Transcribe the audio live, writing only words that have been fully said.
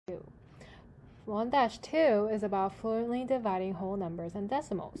1-2 is about fluently dividing whole numbers and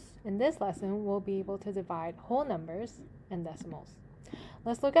decimals. In this lesson, we'll be able to divide whole numbers and decimals.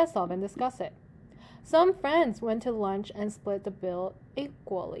 Let's look at solve and discuss it. Some friends went to lunch and split the bill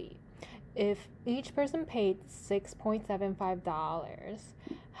equally. If each person paid $6.75,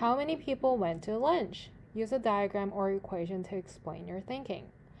 how many people went to lunch? Use a diagram or equation to explain your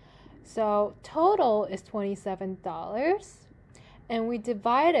thinking. So total is $27, and we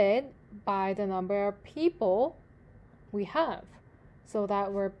divide it by the number of people we have, so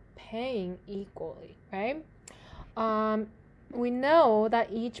that we're paying equally, right? We know that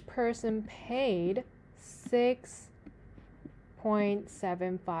each person paid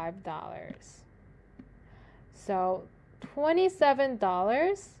 $6.75. So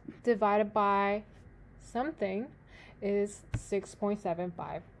 $27 divided by something is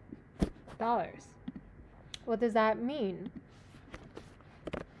 $6.75. What does that mean?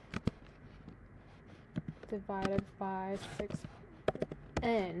 Divided by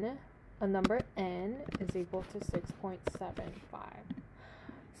 6n, a number n is equal to 6.75.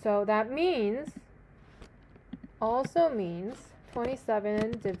 So that also means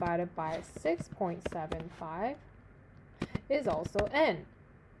 27 divided by 6.75 is also n.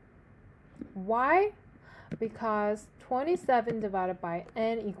 Why? Because 27 divided by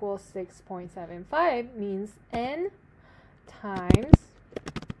n equals 6.75 means n times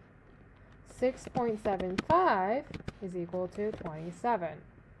 6.75 is equal to 27.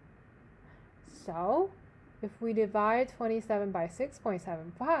 So, if we divide 27 by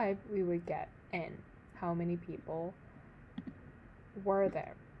 6.75, we would get n. How many people were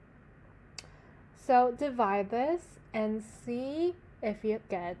there? So, divide this and see if you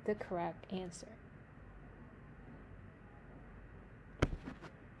get the correct answer.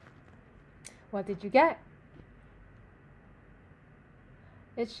 What did you get?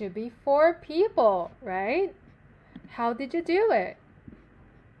 It should be 4 people, right? How did you do it?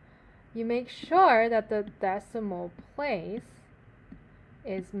 You make sure that the decimal place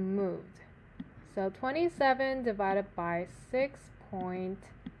is moved. So 27 divided by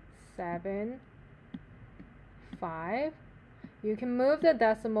 6.75. You can move the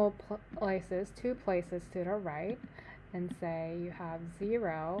decimal places 2 places to the right and say you have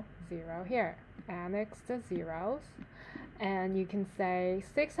 0, 0 here. Annex the zeros. And you can say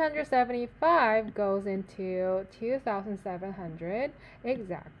 675 goes into 2,700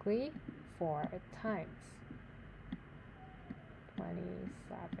 exactly 4 times.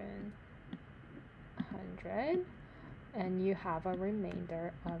 2,700, and you have a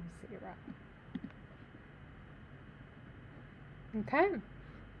remainder of 0. Okay,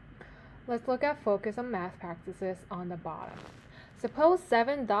 let's look at focus on math practices on the bottom. Suppose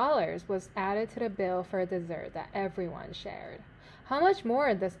 $7 was added to the bill for a dessert that everyone shared. How much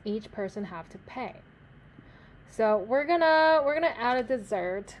more does each person have to pay? So we're gonna add a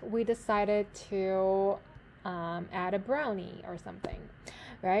dessert. We decided to add a brownie or something,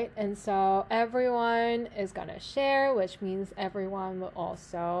 right? And so everyone is gonna share, which means everyone will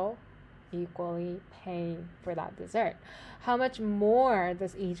also equally pay for that dessert. How much more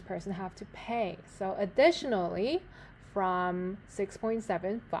does each person have to pay? So additionally, from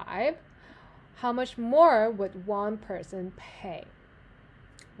 6.75, how much more would one person pay,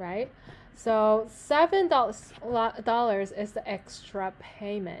 right? So $7 is the extra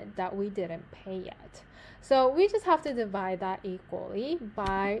payment that we didn't pay yet. So we just have to divide that equally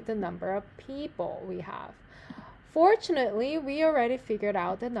by the number of people we have. Fortunately, we already figured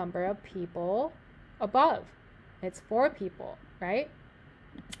out the number of people above. It's 4 people, right?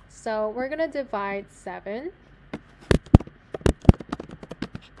 So we're gonna divide 7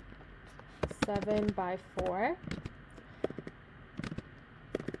 by 4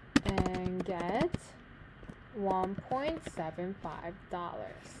 and get $1.75.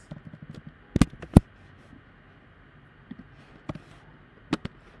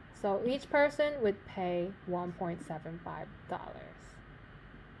 So each person would pay $1.75.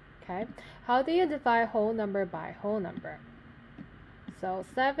 Okay, how do you divide whole number by whole number? So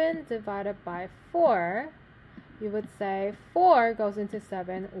 7 divided by 4, you would say 4 goes into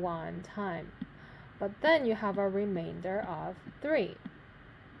 7 one time. But then you have a remainder of 3.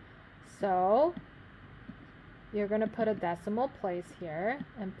 So you're going to put a decimal place here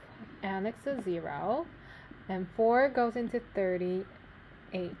and annex a 0. And 4 goes into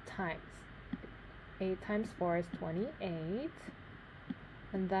 38 times. 8 times 4 is 28.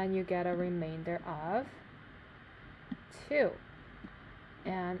 And then you get a remainder of 2.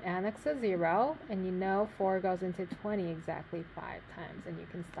 And annex a 0, and you know 4 goes into 20 exactly 5 times, and you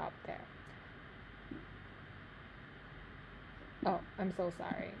can stop there. Oh, I'm so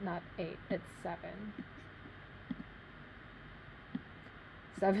sorry. Not 8. It's 7.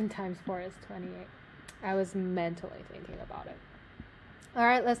 7 times 4 is 28. I was mentally thinking about it. All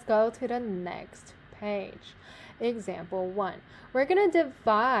right, let's go to the next page. Example 1. We're going to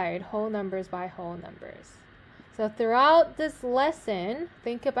divide whole numbers by whole numbers. So throughout this lesson,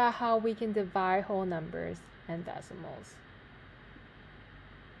 think about how we can divide whole numbers and decimals.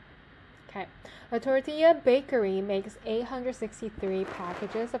 Okay, a tortilla bakery makes 863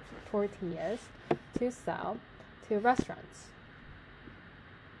 packages of tortillas to sell to restaurants.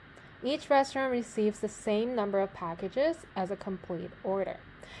 Each restaurant receives the same number of packages as a complete order.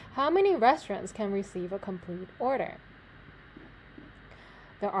 How many restaurants can receive a complete order?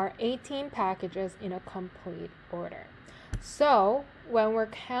 There are 18 packages in a complete order. So when we're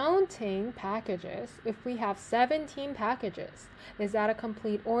counting packages, if we have 17 packages, is that a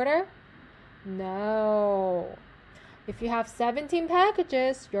complete order? No. If you have 17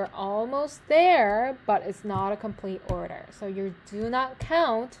 packages, you're almost there, but it's not a complete order. So you do not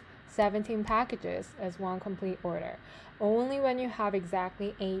count 17 packages as one complete order. Only when you have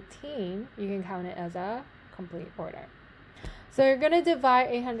exactly 18, you can count it as a complete order. So you're going to divide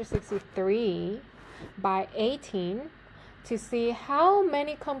 863 by 18 to see how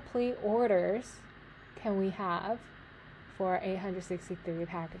many complete orders can we have for 863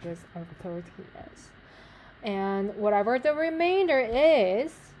 packages of tortillas. And whatever the remainder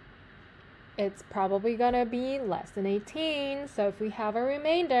is, it's probably going to be less than 18. So if we have a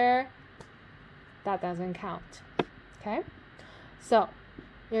remainder, that doesn't count. Okay? So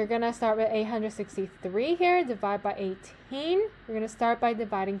you're going to start with 863 here, divide by 18. We're going to start by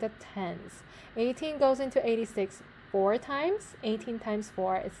dividing the tens. 18 goes into 86 4 times. 18 times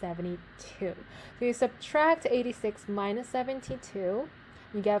 4 is 72. So you subtract 86 minus 72,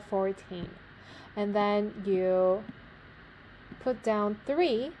 you get 14. And then you put down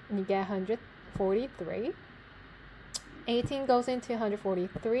 3, and you get 143. 18 goes into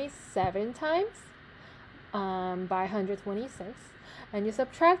 143 7 times by 126. And you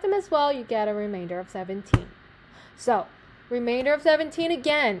subtract them as well, you get a remainder of 17. So, remainder of 17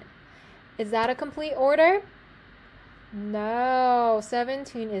 again. Is that a complete order? No,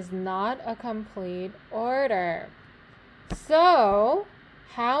 17 is not a complete order. So,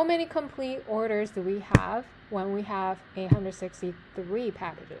 how many complete orders do we have when we have 863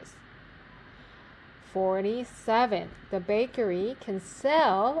 packages? 47. The bakery can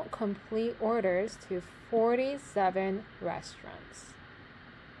sell complete orders to 47 restaurants.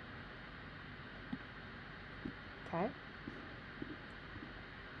 Okay.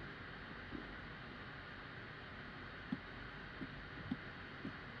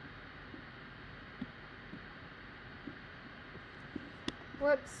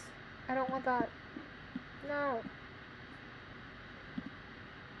 Whoops, I don't want that. No.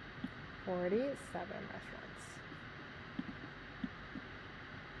 47 restaurants.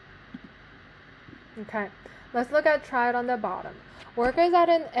 Okay, let's look at try it on the bottom. Workers at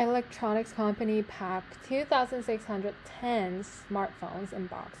an electronics company pack 2,610 smartphones in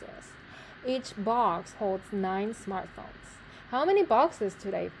boxes. Each box holds 9 smartphones. How many boxes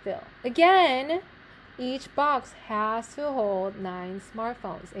do they fill? Again, each box has to hold 9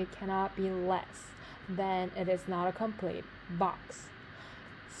 smartphones. It cannot be less. Then it is not a complete box.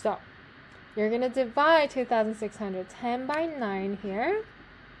 So, you're going to divide 2,610 by 9 here.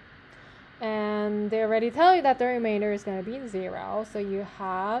 And they already tell you that the remainder is going to be 0. So you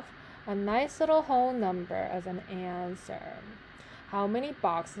have a nice little whole number as an answer. How many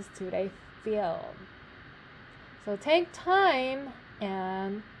boxes do they fill? So take time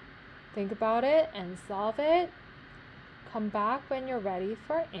and think about it and solve it. Come back when you're ready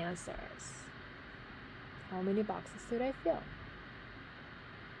for answers. How many boxes do they fill?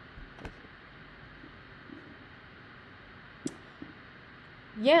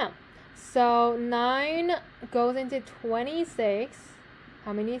 Yeah. So 9 goes into 26.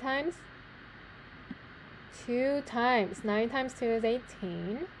 How many times? 2 times. 9 times 2 is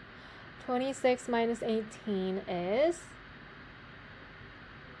 18. 26 minus 18 is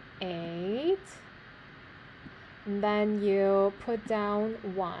 8. And then you put down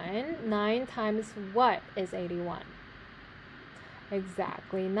 1. 9 times what is 81?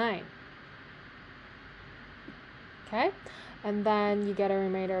 Exactly 9. Okay? And then you get a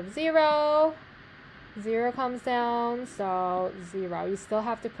remainder of 0. 0 comes down, so 0. You still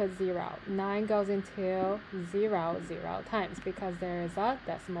have to put 0. 9 goes into 0 times because there is a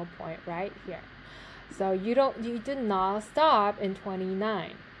decimal point right here. So you do not stop in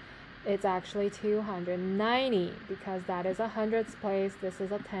 29. it's actually 290 because that is a hundredths place, this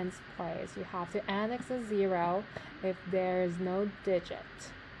is a tenths place. You have to annex a 0 if there is no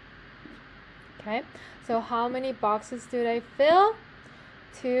digit. Okay, so how many boxes do they fill?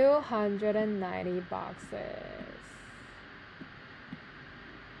 290 boxes.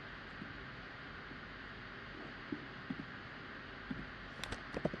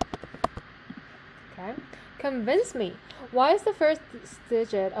 Okay, convince me. Why is the first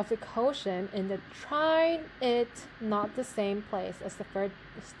digit of the quotient in the try it not the same place as the first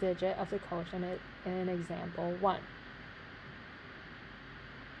digit of the quotient in example 1?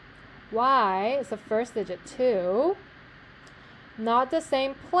 Why is the first digit 2 not the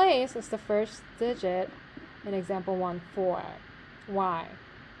same place as the first digit in example 1, 4? Why?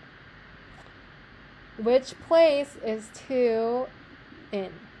 Which place is 2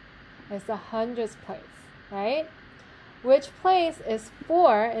 in? It's the hundredths place, right? Which place is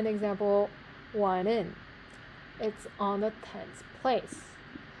 4 in example 1 in? It's on the tenths place.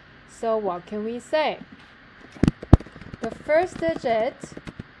 So what can we say? The first digit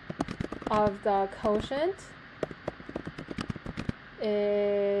of the quotient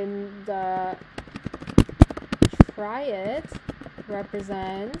in the try it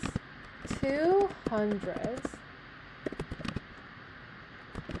represents 2 hundredths.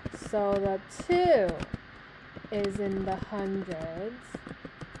 So the 2 is in the hundredths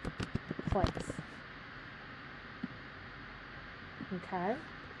place. Okay?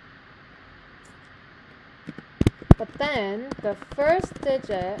 But then the first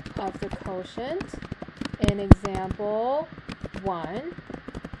digit of the quotient in example 1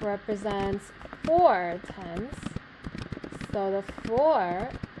 represents 4 tenths. So the 4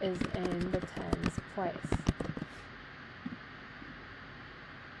 is in the tenths place.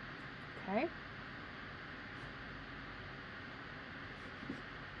 Okay?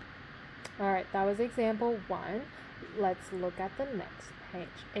 Alright, that was example 1. Let's look at the next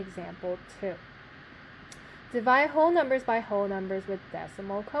page. Example 2. Divide whole numbers by whole numbers with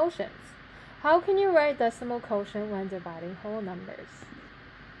decimal quotients. How can you write decimal quotient when dividing whole numbers?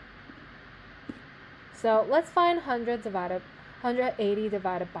 So let's find 180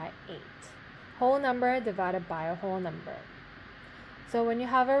 divided by 8. Whole number divided by a whole number. So when you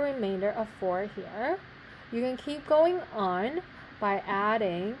have a remainder of 4 here, you can keep going on by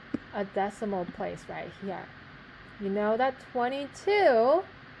adding a decimal place right here. You know that 22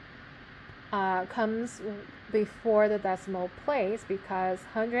 comes before the decimal place because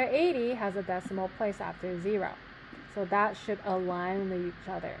 180 has a decimal place after 0. So that should align with each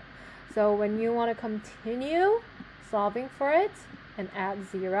other. So when you want to continue solving for it and add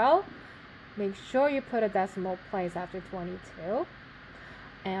 0, make sure you put a decimal place after 22.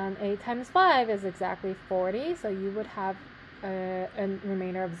 And 8 times 5 is exactly 40, so you would have a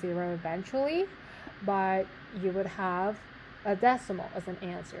remainder of 0 eventually, but you would have a decimal as an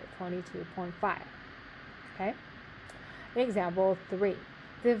answer, 22.5. Okay? Example 3.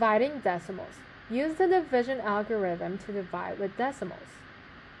 Dividing decimals. Use the division algorithm to divide with decimals.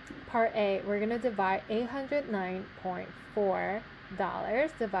 Part A, we're going to divide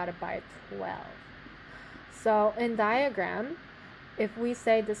 $809.4 divided by 12. So in diagram, if we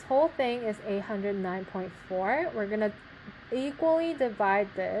say this whole thing is 809.4, we're going to equally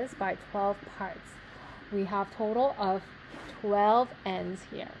divide this by 12 parts. We have total of 12 ends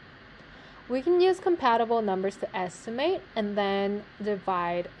here. We can use compatible numbers to estimate and then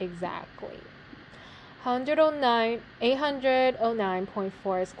divide exactly.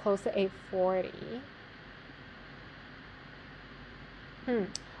 809.4 is close to 840.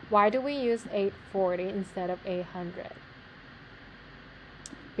 Why do we use 840 instead of 800?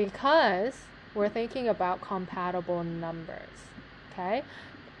 Because we're thinking about compatible numbers. Okay?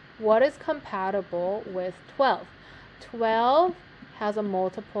 What is compatible with 12? 12 has a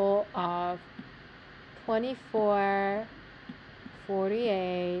multiple of 24,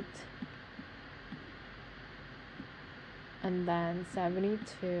 48, and then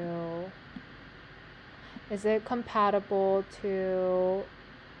 72. Is it compatible to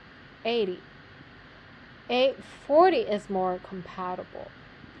 80? 840 is more compatible.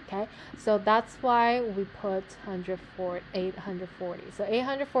 Okay, so that's why we put 840. So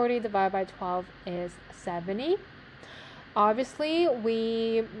 840 divided by 12 is 70. Obviously,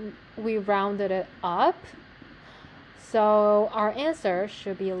 we rounded it up, so our answer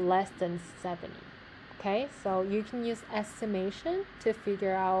should be less than 70. Okay, so you can use estimation to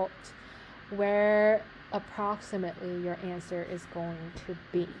figure out where approximately your answer is going to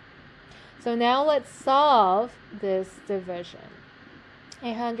be. So now let's solve this division.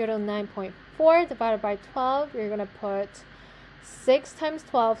 809.4 divided by 12, you're going to put 6 times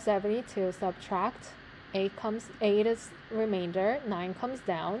 12, 72. Subtract 8 is remainder. 9 comes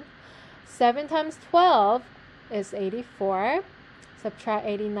down. 7 times 12 is 84. Subtract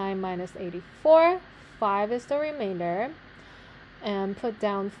 89 minus 84. 5 is the remainder. And put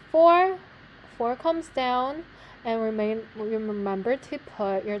down 4. 4 comes down. And remember to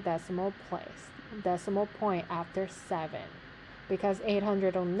put your decimal point after 7. Because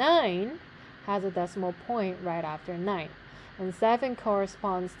 809 has a decimal point right after 9. And 7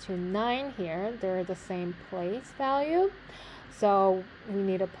 corresponds to 9 here. They're the same place value. So we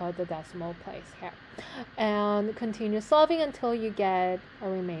need to put the decimal place here. And continue solving until you get a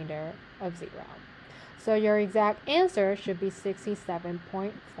remainder of 0. So your exact answer should be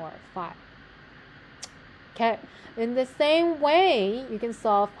 67.45. Okay, in the same way, you can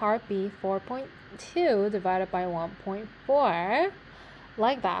solve part B, 4.2 divided by 1.4,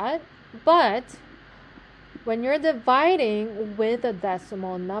 like that. But when you're dividing with a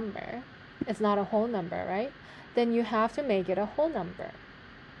decimal number, it's not a whole number, right? Then you have to make it a whole number.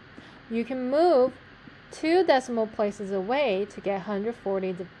 You can move 2 decimal places away to get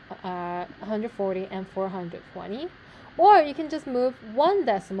 140 and 420, or you can just move 1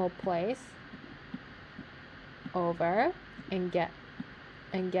 decimal place over and get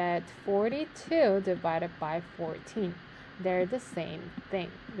 42 divided by 14. They're the same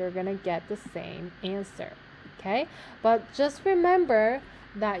thing. You're gonna get the same answer. Okay, but just remember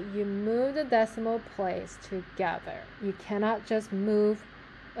that you move the decimal place together. You cannot just move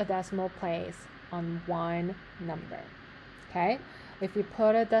a decimal place on one number. Okay, if you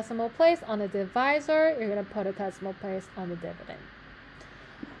put a decimal place on the divisor, you're gonna put a decimal place on the dividend.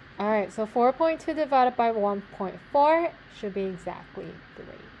 Alright, so 4.2 divided by 1.4 should be exactly 3.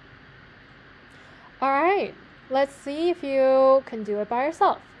 Alright, let's see if you can do it by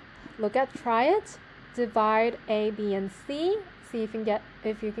yourself. Try it, divide A, B, and C. See if you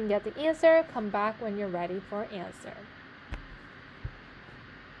can get the answer. Come back when you're ready for answer.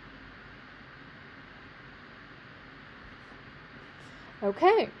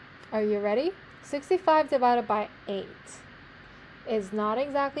 Okay, are you ready? 65 divided by 8. Is not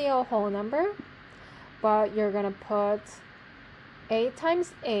exactly a whole number, but you're gonna put 8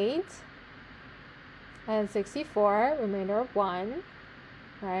 times 8 and 64, remainder of 1,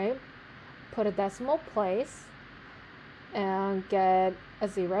 right? Put a decimal place and get a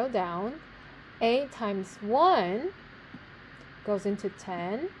 0 down. 8 times 1 goes into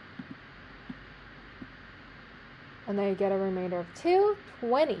 10, and then you get a remainder of 2,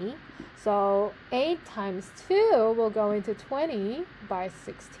 20. So 8 times 2 will go into 20 by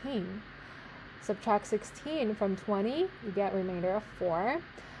 16. Subtract 16 from 20, you get remainder of 4,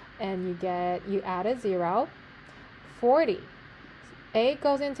 and you add a 0, 40. 8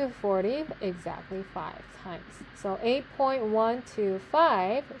 goes into 40 exactly 5 times. So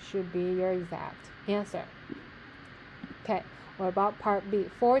 8.125 should be your exact answer. Okay, what about part B?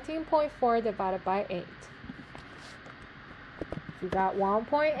 14.4 divided by 8. You got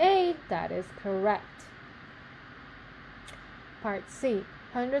 1.8, that is correct. Part C,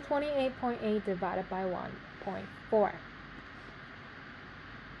 128.8 divided by 1.4.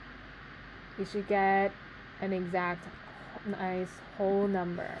 You should get an exact nice whole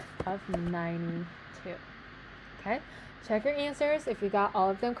number of 92. Okay, check your answers. If you got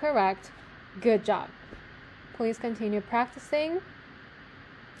all of them correct, good job. Please continue practicing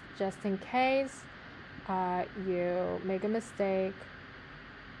just in case you make a mistake.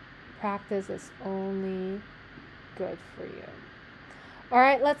 Practice is only good for you.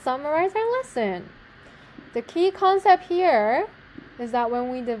 Alright, let's summarize our lesson. The key concept here is that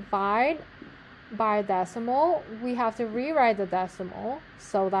when we divide by a decimal, we have to rewrite the decimal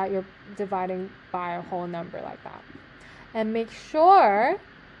so that you're dividing by a whole number like that. And make sure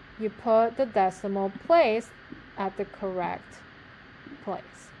you put the decimal place at the correct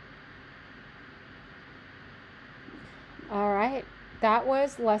place. Alright, that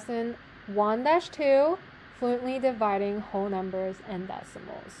was lesson 1-2, fluently dividing whole numbers and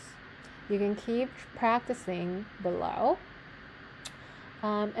decimals. You can keep practicing below.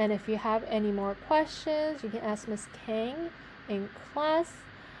 And if you have any more questions, you can ask Ms. Kang in class.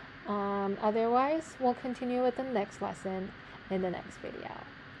 Otherwise, we'll continue with the next lesson in the next video.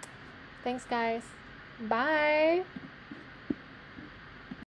 Thanks, guys. Bye.